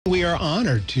we are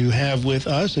honored to have with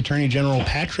us Attorney General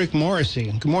Patrick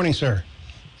Morrisey. Good morning, sir.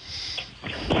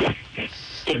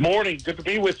 Good morning. Good to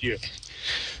be with you.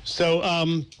 So,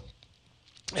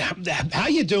 how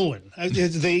you doing?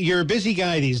 You're a busy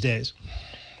guy these days.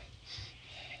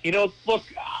 You know, look,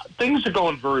 things are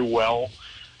going very well.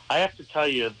 I have to tell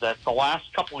you that the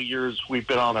last couple of years we've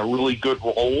been on a really good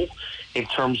roll in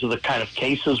terms of the kind of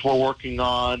cases we're working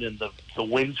on and the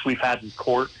wins we've had in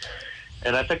court.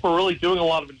 And I think we're really doing a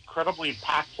lot of incredibly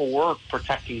impactful work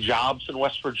protecting jobs in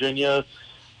West Virginia,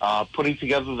 putting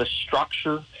together the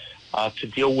structure to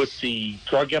deal with the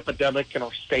drug epidemic in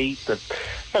our state.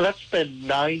 That's been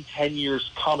 9-10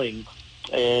 years coming,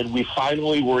 and we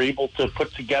finally were able to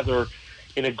put together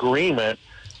an agreement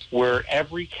where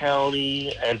every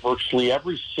county and virtually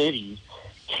every city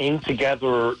came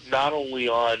together not only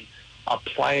on a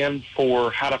plan for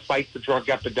how to fight the drug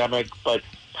epidemic, but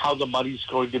how the money's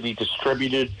going to be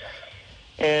distributed.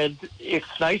 And it's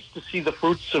nice to see the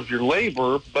fruits of your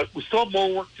labor, but we still have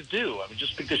more work to do. I mean,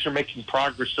 just because you're making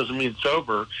progress doesn't mean it's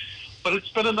over. But it's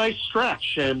been a nice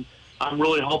stretch, and I'm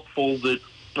really hopeful that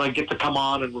I get to come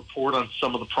on and report on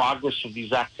some of the progress of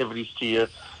these activities to you,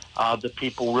 that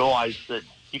people realize that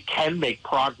you can make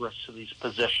progress in these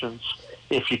positions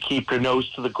if you keep your nose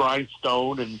to the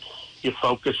grindstone and you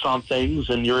focus on things,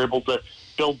 and you're able to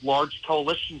build large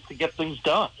coalitions to get things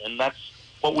done. And that's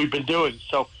what we've been doing.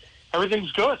 So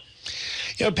everything's good.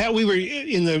 You know, Pat, we were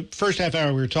in the first half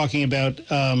hour, we were talking about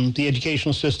the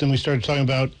educational system. We started talking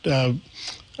about,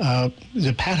 is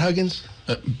it Pat Huggins?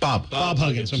 Bob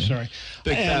Huggins, I'm sorry.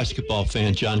 Big basketball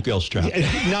fan, John Gilstrap.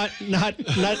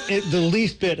 Not the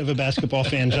least bit of a basketball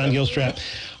fan, John Gilstrap.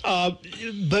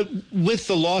 But with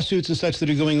the lawsuits and such that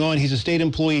are going on, he's a state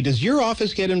employee. Does your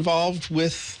office get involved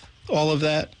with all of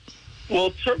that? Well,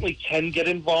 it certainly can get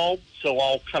involved, so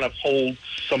I'll kind of hold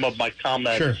some of my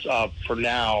comments for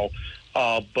now.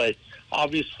 But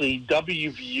obviously,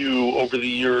 WVU over the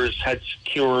years had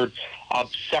secured a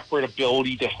separate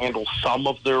ability to handle some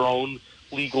of their own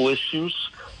legal issues.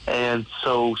 And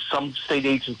so some state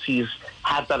agencies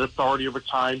had that authority over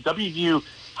time. WVU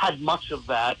had much of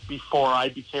that before I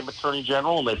became Attorney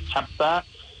General, and they've kept that.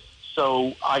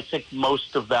 So I think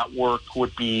most of that work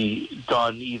would be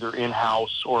done either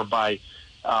in-house or by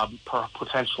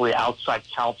potentially outside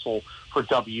counsel for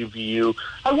WVU.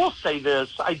 I will say this.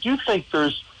 I do think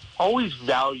there's always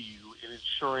value in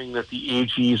ensuring that the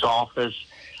AG's office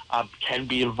can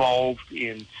be involved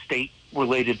in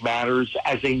state-related matters.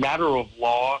 As a matter of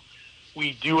law,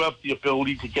 we do have the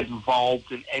ability to get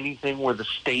involved in anything where the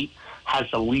state has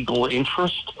a legal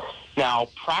interest. Now,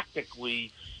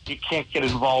 practically, you can't get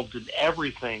involved in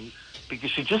everything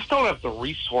because you just don't have the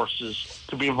resources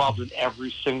to be involved in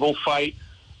every single fight.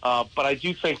 But I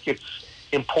do think it's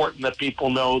important that people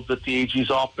know that the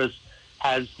AG's office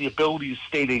has the ability to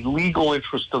state a legal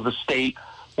interest of the state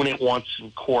when it wants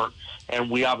in court, and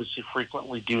we obviously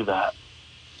frequently do that.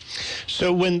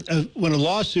 So when a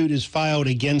lawsuit is filed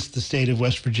against the state of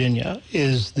West Virginia,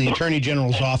 is the Attorney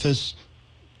General's office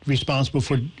responsible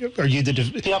for? Are you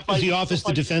is the office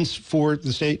the defense for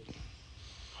the state?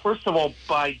 First of all,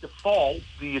 by default,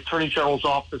 the Attorney General's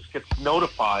office gets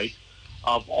notified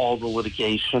of all the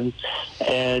litigation,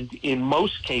 and in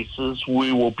most cases,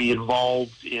 we will be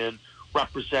involved in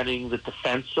representing the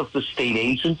defense of the state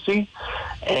agency.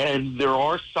 And there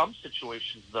are some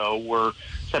situations, though, where,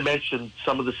 as I mentioned,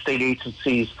 some of the state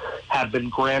agencies have been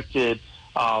granted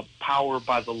power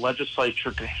by the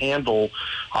legislature to handle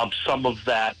some of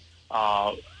that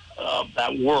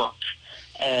work.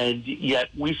 And yet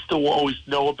we still always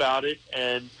know about it,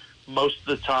 and most of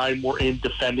the time we're in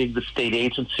defending the state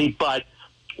agency. But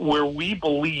where we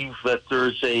believe that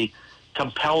there's a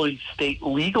compelling state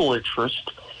legal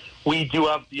interest, we do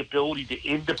have the ability to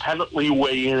independently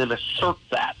weigh in and assert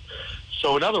that.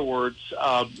 So in other words,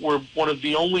 we're one of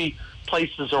the only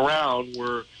places around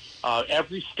where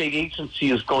every state agency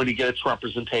is going to get its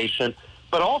representation,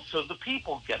 but also the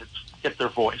people get their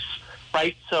voice,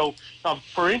 right? So,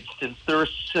 for instance, there are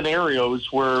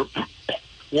scenarios where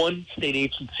one state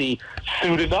agency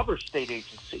sued another state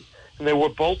agency, and they were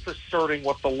both asserting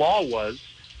what the law was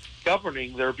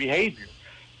governing their behavior.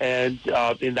 And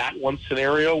in that one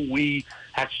scenario, we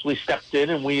actually stepped in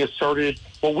and we asserted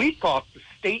what we thought the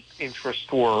state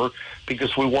interests were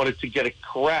because we wanted to get it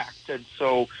correct. And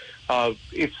so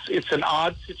it's an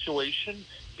odd situation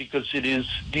because it is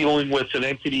dealing with an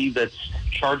entity that's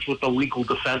charged with the legal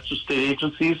defense of state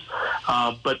agencies.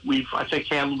 But we've, I think,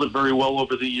 handled it very well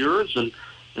over the years, and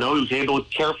we've handled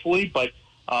it carefully. But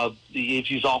the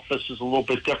AG's office is a little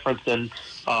bit different than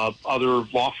other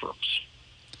law firms.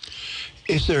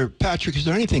 Patrick, is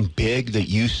there anything big that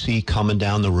you see coming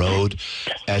down the road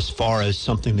as far as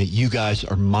something that you guys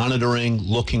are monitoring,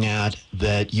 looking at,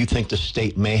 that you think the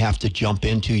state may have to jump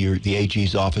into, the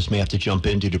AG's office may have to jump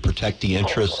into to protect the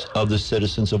interests of the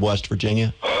citizens of West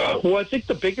Virginia? Well, I think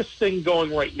the biggest thing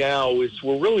going right now is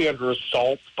we're really under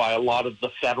assault by a lot of the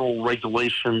federal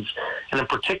regulations, and in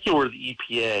particular the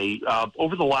EPA.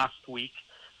 Over the last week,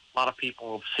 a lot of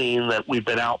people have seen that we've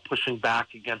been out pushing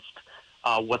back against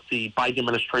what the Biden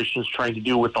administration is trying to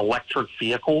do with electric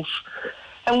vehicles.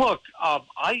 And look,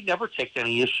 I never take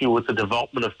any issue with the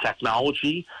development of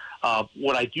technology.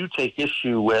 What I do take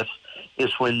issue with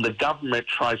is when the government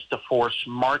tries to force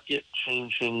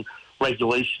market-changing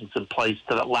regulations in place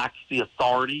that it lacks the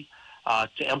authority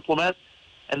to implement.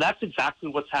 And that's exactly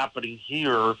what's happening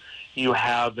here. You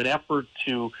have an effort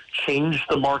to change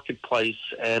the marketplace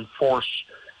and force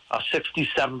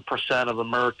 67% of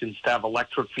Americans to have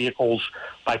electric vehicles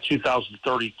by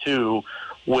 2032,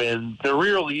 when there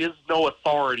really is no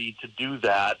authority to do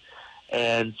that.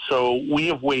 And so we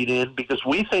have weighed in because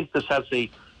we think this has a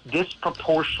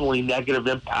disproportionately negative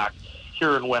impact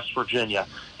here in West Virginia.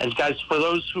 And guys, for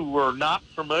those who are not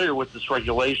familiar with this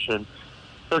regulation,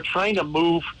 they're trying to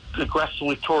move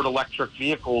aggressively toward electric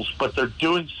vehicles, but they're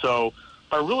doing so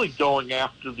by really going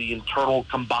after the internal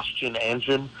combustion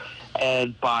engine.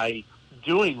 And by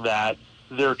doing that,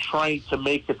 they're trying to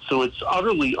make it so it's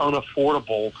utterly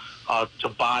unaffordable to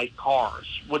buy cars.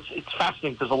 It's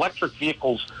fascinating because electric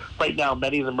vehicles right now,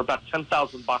 many of them are about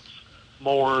 $10,000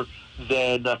 more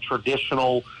than a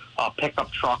traditional pickup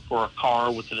truck or a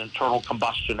car with an internal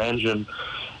combustion engine.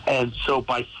 And so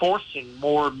by forcing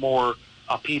more and more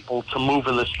people to move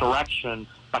in this direction,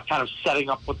 by kind of setting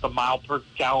up what the mile per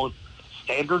gallon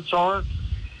standards are,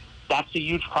 that's a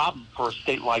huge problem for a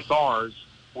state like ours,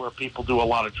 where people do a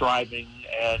lot of driving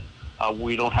and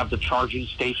we don't have the charging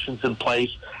stations in place.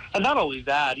 And not only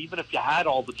that, even if you had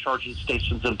all the charging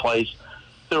stations in place,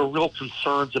 there are real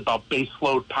concerns about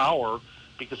baseload power,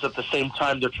 because at the same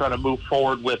time they're trying to move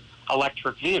forward with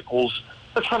electric vehicles,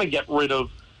 they're trying to get rid of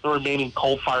the remaining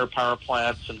coal-fired power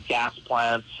plants and gas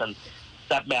plants, and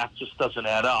that math just doesn't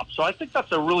add up. So I think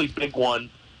that's a really big one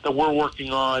that we're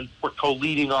working on. We're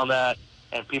co-leading on that,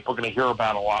 and people are going to hear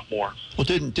about a lot more. Well,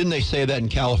 didn't they say that in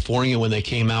California when they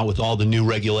came out with all the new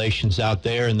regulations out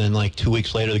there, and then like 2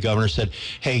 weeks later the governor said,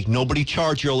 hey, nobody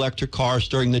charge your electric cars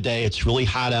during the day. It's really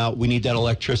hot out. We need that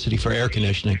electricity for air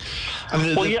conditioning.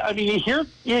 You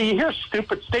hear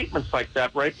stupid statements like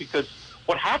that, right? Because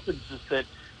what happens is that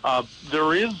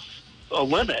there is a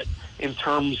limit in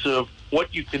terms of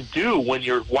what you can do when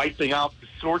you're wiping out the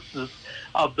sources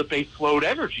of the baseload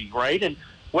energy, right? And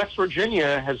West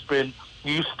Virginia has been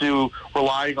used to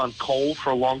relying on coal for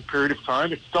a long period of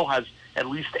time. It still has at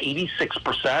least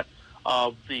 86%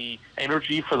 of the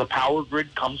energy for the power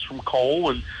grid comes from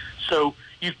coal. And so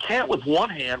you can't, with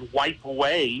one hand, wipe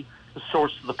away the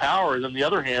source of the power, and on the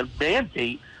other hand,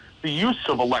 mandate the use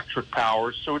of electric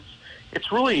power. So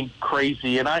it's really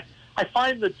crazy. And I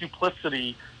find the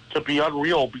duplicity to be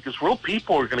unreal, because real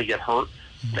people are going to get hurt.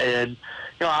 And,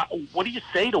 what do you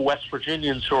say to West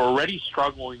Virginians who are already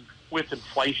struggling with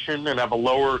inflation and have a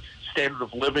lower standard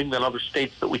of living than other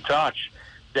states that we touch,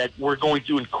 that we're going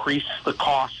to increase the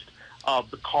cost of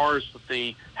the cars that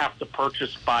they have to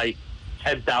purchase by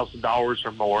 $10,000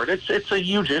 or more? And it's a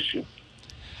huge issue.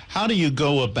 How do you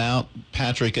go about,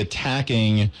 Patrick,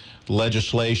 attacking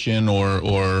legislation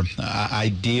or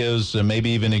ideas,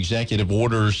 maybe even executive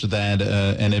orders that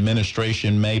an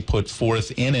administration may put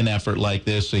forth in an effort like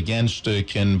this against a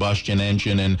combustion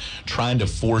engine and trying to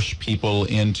force people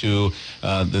into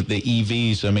the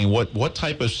EVs? I mean, what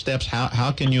type of steps,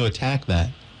 how can you attack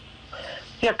that?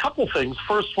 Yeah, a couple things.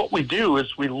 First, what we do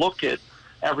is we look at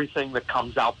everything that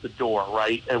comes out the door,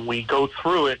 right? And we go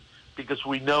through it because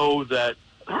we know that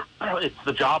it's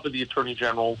the job of the Attorney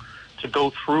General to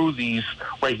go through these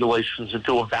regulations and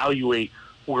to evaluate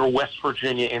where West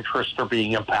Virginia interests are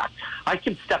being impacted. I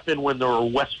can step in when there are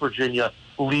West Virginia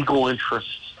legal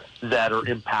interests that are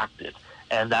impacted,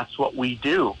 and that's what we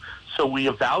do. So we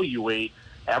evaluate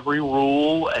every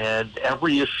rule and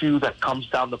every issue that comes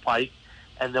down the pike,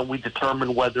 and then we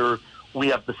determine whether we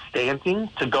have the standing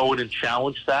to go in and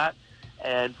challenge that.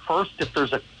 And first, if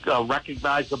there's a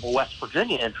recognizable West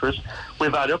Virginia interest, we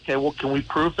evaluate, okay, well, can we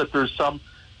prove that there's some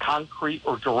concrete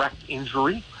or direct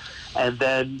injury? And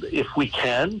then if we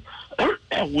can,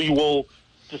 we will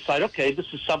decide, okay, this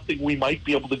is something we might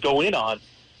be able to go in on.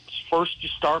 First, you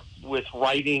start with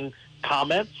writing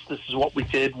comments. This is what we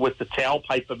did with the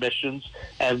tailpipe emissions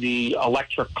and the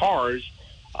electric cars.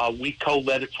 We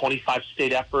co-led a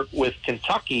 25-state effort with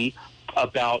Kentucky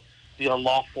about the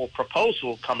unlawful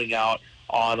proposal coming out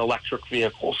on electric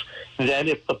vehicles. Then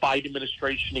if the Biden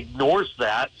administration ignores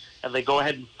that and they go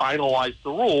ahead and finalize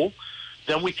the rule,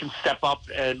 then we can step up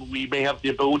and we may have the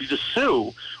ability to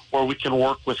sue, or we can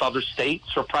work with other states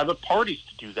or private parties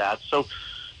to do that. So,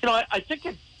 I think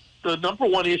the number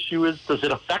one issue is, does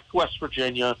it affect West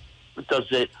Virginia? Does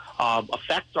it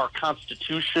affect our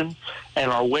Constitution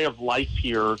and our way of life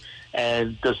here?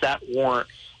 And does that warrant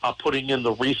putting in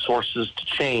the resources to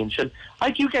change? And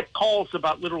I do get calls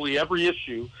about literally every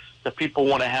issue that people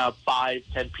want to have 5,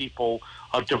 10 people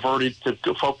diverted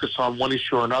to focus on one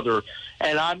issue or another.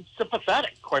 And I'm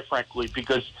sympathetic, quite frankly,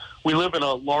 because we live in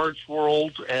a large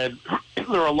world and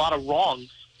there are a lot of wrongs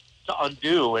to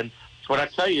undo. And what I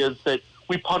tell you is that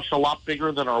we punch a lot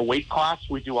bigger than our weight class.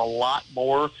 We do a lot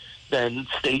more than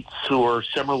states who are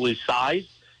similarly sized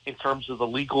in terms of the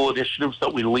legal initiatives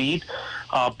that we lead.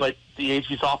 But the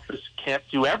AG's office can't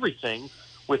do everything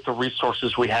with the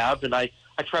resources we have. And I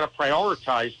try to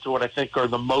prioritize to what I think are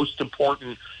the most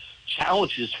important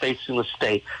challenges facing the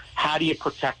state. How do you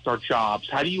protect our jobs?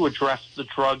 How do you address the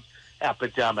drug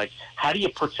epidemic? How do you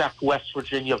protect West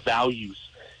Virginia values?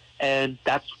 And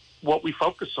that's what we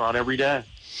focus on every day.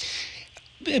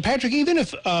 Patrick, even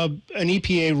if an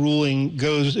EPA ruling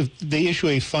goes, if they issue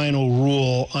a final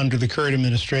rule under the current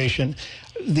administration,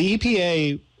 the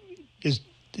EPA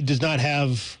does not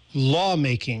have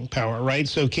lawmaking power, right?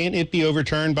 So can't it be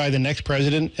overturned by the next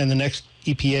president and the next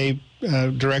EPA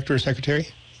director or secretary?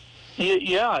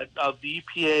 Yeah, the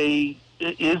EPA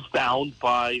is bound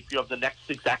by, if you have the next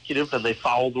executive and they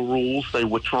follow the rules, they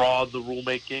withdraw the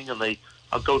rulemaking and they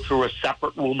go through a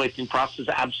separate rulemaking process,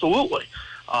 absolutely.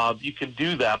 You can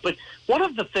do that. But one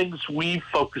of the things we've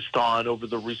focused on over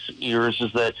the recent years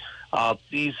is that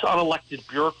these unelected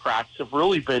bureaucrats have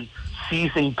really been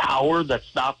seizing power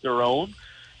that's not their own.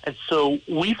 And so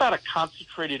we've had a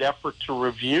concentrated effort to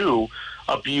review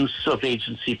abuse of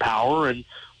agency power, and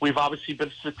we've obviously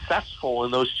been successful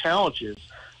in those challenges.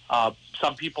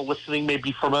 Some people listening may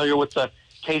be familiar with the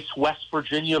case West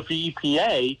Virginia v.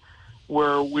 EPA,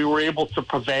 where we were able to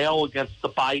prevail against the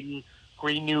Biden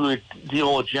Green New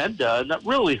Deal agenda, and that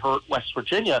really hurt West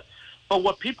Virginia. But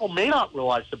what people may not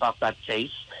realize about that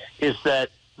case is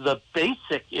that the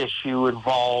basic issue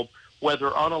involved whether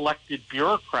unelected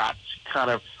bureaucrats kind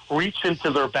of reach into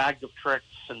their bag of tricks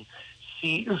and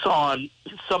seize on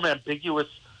some ambiguous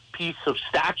piece of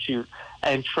statute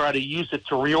and try to use it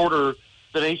to reorder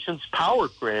the nation's power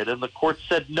grid. And the court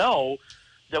said no,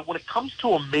 that when it comes to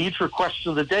a major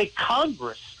question of the day,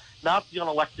 Congress, not the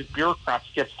unelected bureaucrats,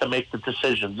 gets to make the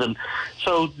decisions. And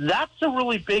so that's a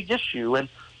really big issue. And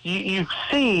you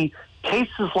see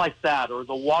cases like that, or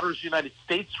the Waters United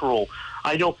States rule.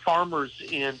 I know farmers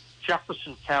in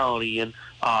Jefferson County and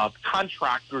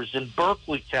contractors in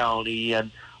Berkeley County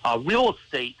and real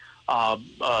estate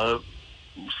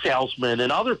salesmen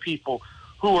and other people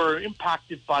who are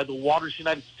impacted by the Waters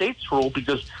United States rule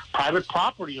because private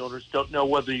property owners don't know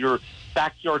whether your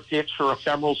backyard ditch or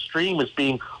ephemeral stream is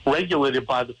being regulated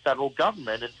by the federal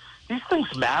government. And these things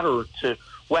matter to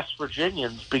West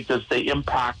Virginians because they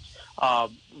impact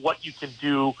what you can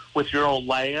do with your own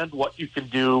land, what you can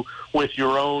do with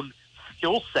your own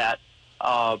skill set,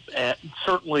 and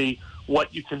certainly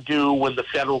what you can do when the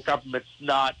federal government's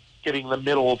not getting in the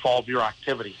middle of all of your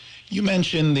activity. You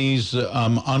mentioned these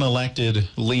unelected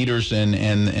leaders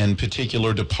and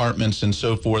particular departments and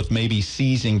so forth maybe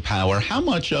seizing power. How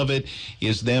much of it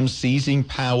is them seizing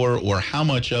power, or how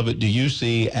much of it do you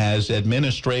see as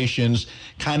administrations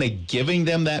kind of giving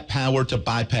them that power to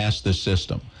bypass the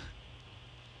system?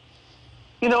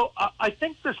 You know, I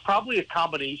think there's probably a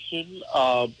combination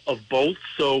of both.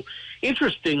 So,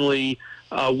 interestingly,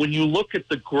 when you look at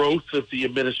the growth of the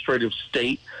administrative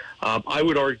state, I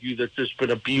would argue that there's been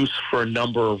abuse for a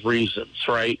number of reasons,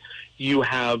 right? You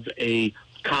have a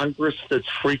Congress that's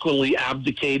frequently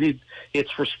abdicated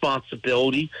its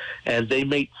responsibility, and they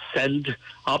may send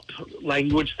up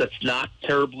language that's not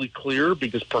terribly clear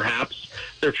because perhaps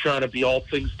they're trying to be all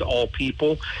things to all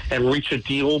people and reach a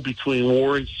deal between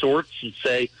warring sorts and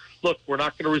say, look, we're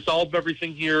not going to resolve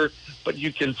everything here, but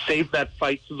you can save that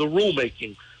fight to the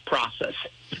rulemaking process.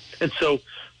 And so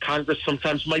Congress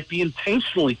sometimes might be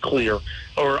intentionally clear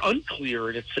or unclear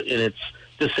in its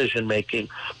decision making.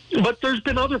 But there's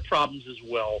been other problems as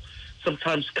well.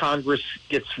 Sometimes Congress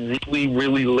gets really,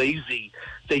 really lazy.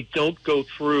 They don't go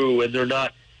through and they're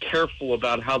not careful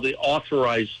about how they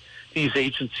authorize these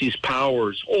agencies'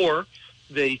 powers, or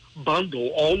they bundle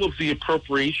all of the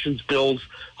appropriations bills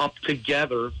up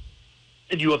together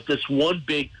and you have this one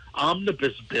big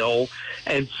omnibus bill,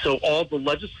 and so all the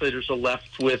legislators are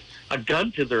left with a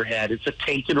gun to their head. It's a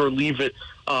take it or leave it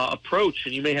approach,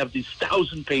 and you may have these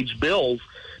 1,000-page bills.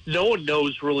 No one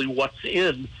knows really what's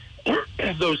in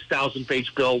those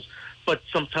 1,000-page bills, but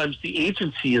sometimes the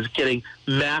agency is getting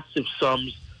massive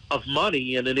sums of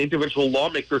money, and an individual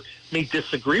lawmaker may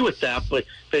disagree with that, but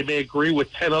they may agree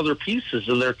with 10 other pieces,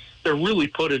 and they're really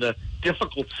put in a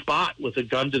difficult spot with a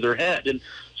gun to their head. And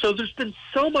so there's been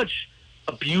so much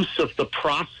abuse of the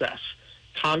process.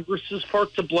 Congress is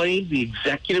part to blame. The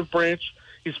executive branch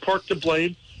is part to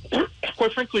blame.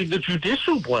 Quite frankly, the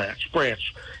judicial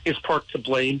branch is part to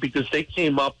blame because they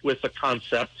came up with a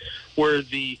concept where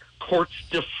the courts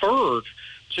deferred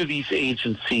to these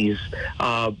agencies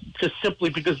just simply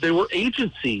because they were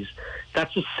agencies.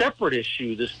 That's a separate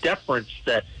issue, this deference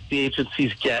that the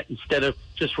agencies get instead of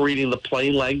just reading the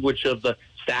plain language of the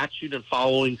statute and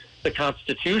following the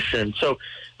Constitution. So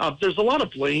there's a lot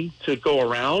of blame to go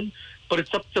around, but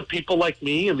it's up to people like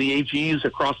me and the AGs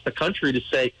across the country to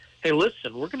say, hey,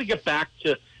 listen, we're going to get back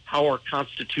to how our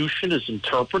Constitution is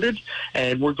interpreted,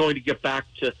 and we're going to get back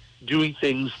to doing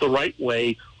things the right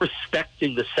way,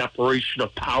 respecting the separation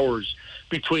of powers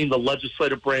between the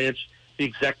legislative branch, the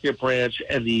executive branch,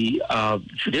 and the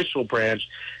judicial branch.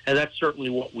 And that's certainly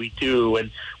what we do.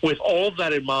 And with all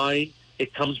that in mind,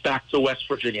 it comes back to West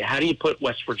Virginia. How do you put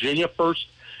West Virginia first?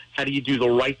 How do you do the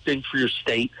right thing for your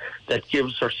state that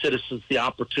gives our citizens the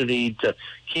opportunity to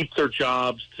keep their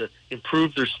jobs, to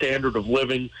improve their standard of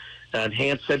living,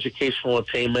 enhance educational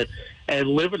attainment, and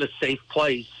live in a safe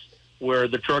place where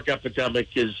the drug epidemic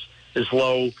is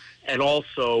low, and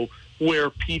also where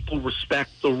people respect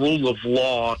the rule of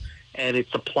law and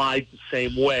it's applied the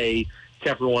same way to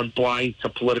everyone blind to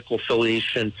political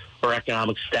affiliation or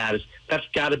economic status. That's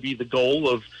got to be the goal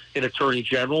of an attorney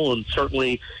general, and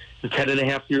certainly in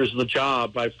 10.5 years in the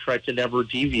job, I've tried to never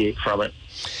deviate from it.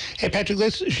 Hey, Patrick,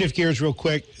 let's shift gears real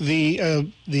quick.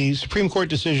 The Supreme Court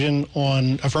decision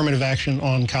on affirmative action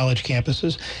on college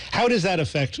campuses, how does that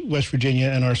affect West Virginia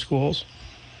and our schools?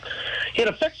 It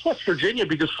affects West Virginia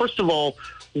because, first of all,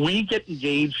 we get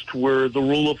engaged where the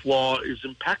rule of law is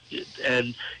impacted.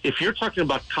 And if you're talking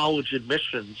about college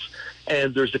admissions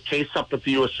and there's a case up at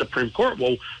the U.S. Supreme Court,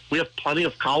 well, we have plenty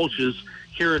of colleges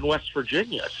here in West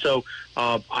Virginia. So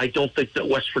I don't think that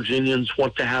West Virginians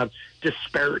want to have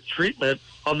disparate treatment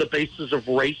on the basis of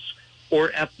race or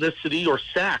ethnicity or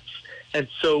sex. And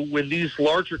so when these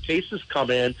larger cases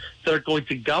come in, they're going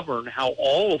to govern how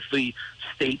all of the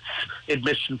states'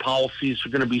 admission policies are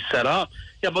going to be set up.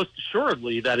 Yeah, most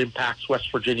assuredly that impacts West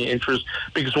Virginia interests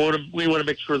because we want to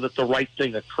make sure that the right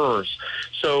thing occurs.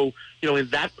 So, in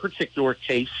that particular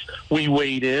case, we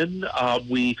weighed in.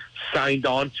 We signed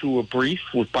on to a brief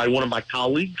by one of my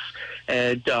colleagues,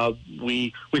 and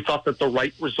we thought that the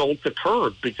right result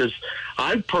occurred because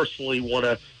I personally want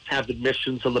to have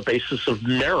admissions on the basis of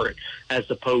merit as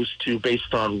opposed to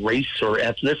based on race or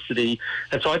ethnicity.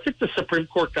 And so I think the Supreme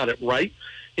Court got it right.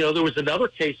 There was another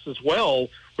case as well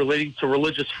relating to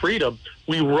religious freedom.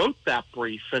 We wrote that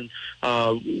brief, and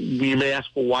we may ask,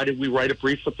 well, why did we write a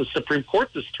brief with the Supreme Court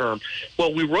this term?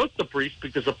 Well, we wrote the brief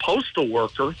because a postal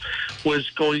worker was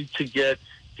going to get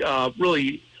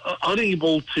really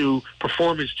unable to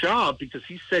perform his job because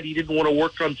he said he didn't want to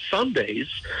work on Sundays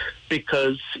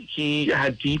because he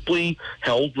had deeply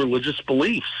held religious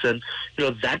beliefs. And,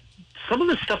 that some of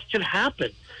this stuff can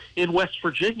happen in West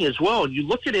Virginia as well. And you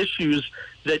look at issues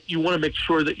that you want to make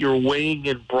sure that you're weighing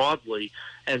in broadly.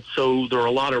 And so there are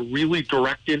a lot of really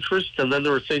direct interest, and then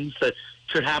there are things that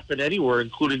could happen anywhere,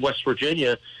 including West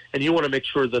Virginia, and you want to make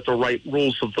sure that the right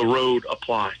rules of the road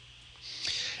apply.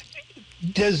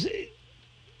 Is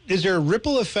there a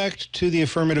ripple effect to the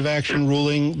affirmative action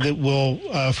ruling that will,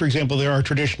 for example, there are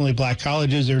traditionally black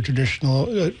colleges, there are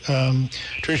traditionally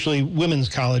women's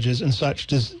colleges and such.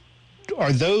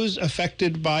 Are those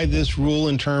affected by this rule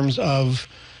in terms of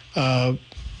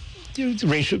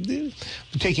racial,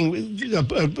 taking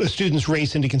a student's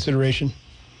race into consideration?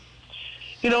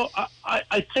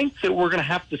 I think that we're going to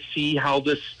have to see how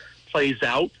this plays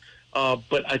out,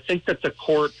 but I think that the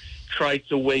court tried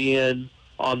to weigh in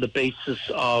on the basis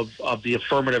of the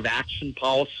affirmative action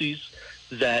policies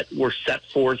that were set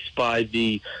forth by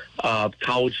the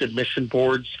college admission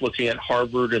boards, looking at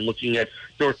Harvard and looking at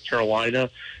North Carolina.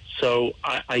 So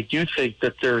I do think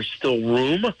that there's still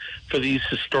room for these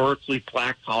historically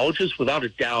black colleges, without a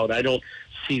doubt. I don't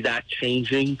see that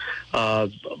changing,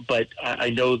 but I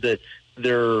know that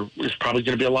there is probably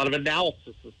going to be a lot of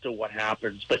analysis as to what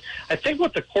happens. But I think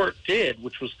what the court did,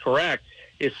 which was correct,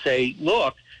 is say,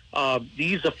 look,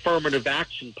 these affirmative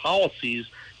action policies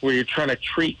where you're trying to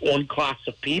treat one class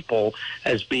of people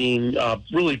as being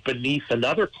really beneath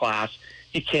another class,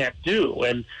 you can't do.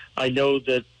 And I know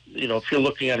that, if you're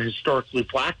looking at a historically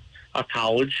black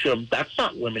college, that's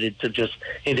not limited to just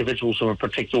individuals of a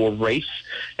particular race.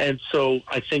 And so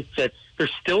I think that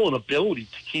there's still an ability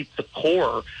to keep the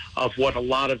core of what a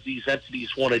lot of these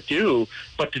entities want to do,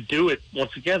 but to do it,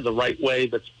 once again, the right way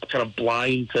that's kind of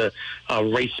blind to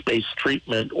race-based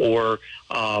treatment or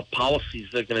policies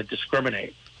that are going to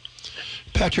discriminate.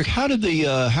 Patrick, how did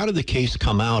the case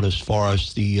come out as far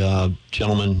as the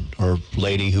gentleman or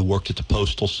lady who worked at the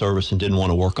Postal Service and didn't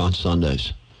want to work on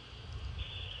Sundays?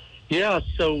 Yeah,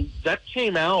 so that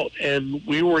came out, and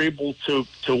we were able to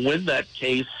win that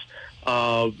case,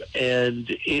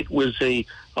 and it was a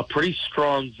pretty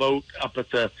strong vote up at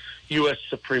the U.S.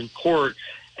 Supreme Court.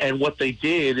 And what they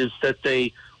did is that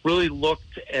they really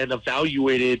looked and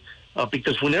evaluated,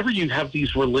 because whenever you have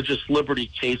these religious liberty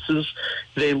cases,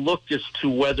 they look as to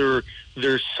whether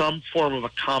there's some form of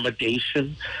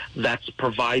accommodation that's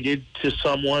provided to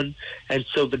someone. And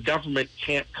so the government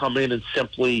can't come in and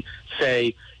simply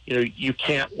say, you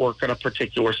can't work on a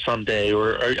particular Sunday,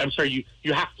 or I'm sorry,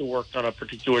 you have to work on a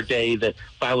particular day that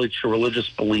violates your religious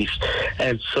beliefs.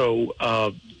 And so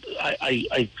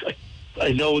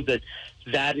I know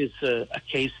that is a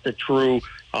case that drew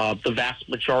the vast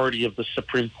majority of the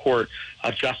Supreme Court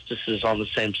justices on the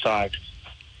same side.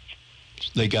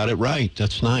 They got it right.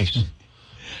 That's nice.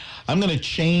 I'm going to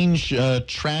change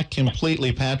track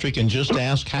completely, Patrick, and just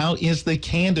ask, how is the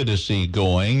candidacy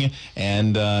going,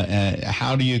 and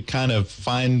how do you kind of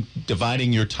find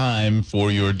dividing your time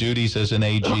for your duties as an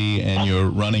AG and your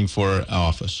running for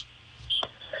office?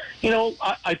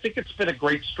 I think it's been a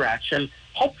great stretch, and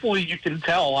hopefully you can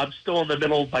tell I'm still in the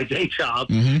middle of my day job,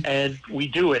 and we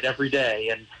do it every day,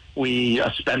 and we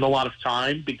spend a lot of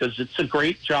time because it's a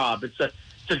great job. It's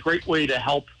a great way to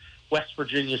help West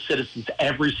Virginia citizens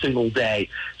every single day.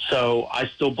 So I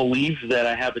still believe that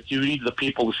I have a duty to the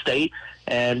people of the state,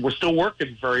 and we're still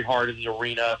working very hard in the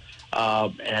arena.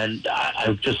 And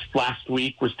I just last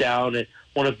week was down at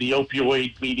one of the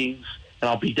opioid meetings, and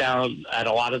I'll be down at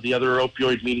a lot of the other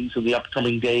opioid meetings in the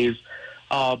upcoming days.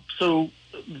 So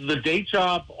the day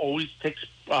job always takes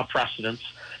precedence,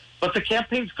 but the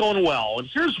campaign's going well. And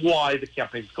here's why the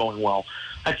campaign's going well.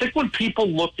 I think when people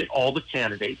look at all the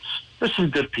candidates, there's some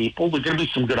good people, there's going to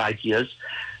be some good ideas,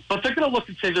 but they're going to look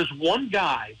and say there's one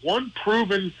guy, one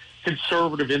proven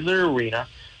conservative in their arena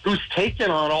who's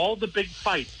taken on all the big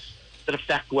fights that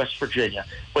affect West Virginia,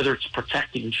 whether it's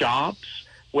protecting jobs,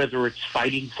 whether it's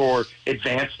fighting for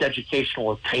advanced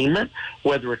educational attainment,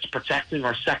 whether it's protecting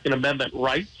our Second Amendment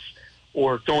rights,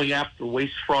 or going after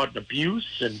waste, fraud, and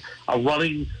abuse, and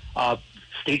running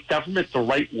state government the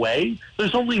right way.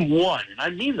 There's only one, and I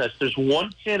mean this, there's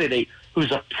one candidate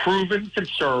who's a proven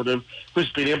conservative who's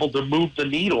been able to move the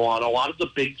needle on a lot of the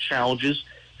big challenges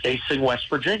facing West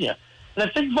Virginia. And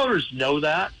I think voters know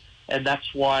that, and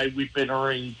that's why we've been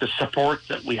earning the support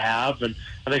that we have, and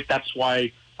I think that's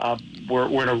why we're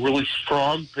in a really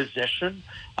strong position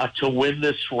to win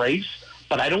this race.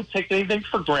 But I don't take anything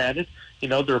for granted.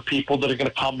 There are people that are going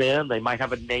to come in. They might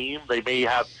have a name. They may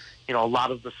have, a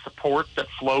lot of the support that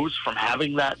flows from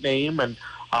having that name. And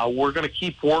we're going to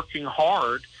keep working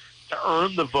hard to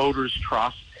earn the voters'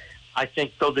 trust. I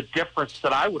think, though, the difference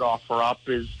that I would offer up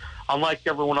is, unlike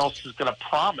everyone else is going to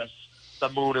promise the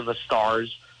moon and the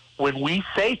stars, when we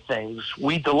say things,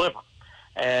 we deliver.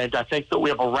 And I think that we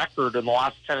have a record in the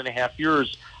last 10 and a half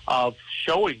years of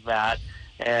showing that.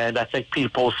 And I think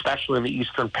people, especially in the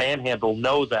Eastern Panhandle,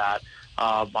 know that.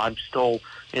 I'm still,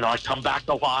 I come back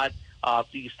a lot.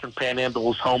 The Eastern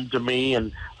Panhandle is home to me,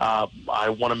 and I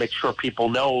want to make sure people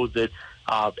know that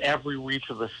every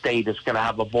region of the state is going to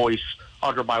have a voice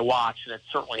under my watch, and it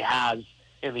certainly has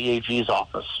in the AG's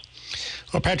office.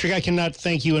 Well, Patrick, I cannot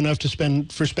thank you enough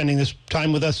for spending this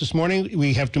time with us this morning.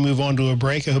 We have to move on to a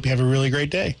break. I hope you have a really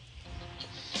great day.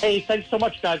 Hey, thanks so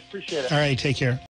much, guys. Appreciate it. All right, take care.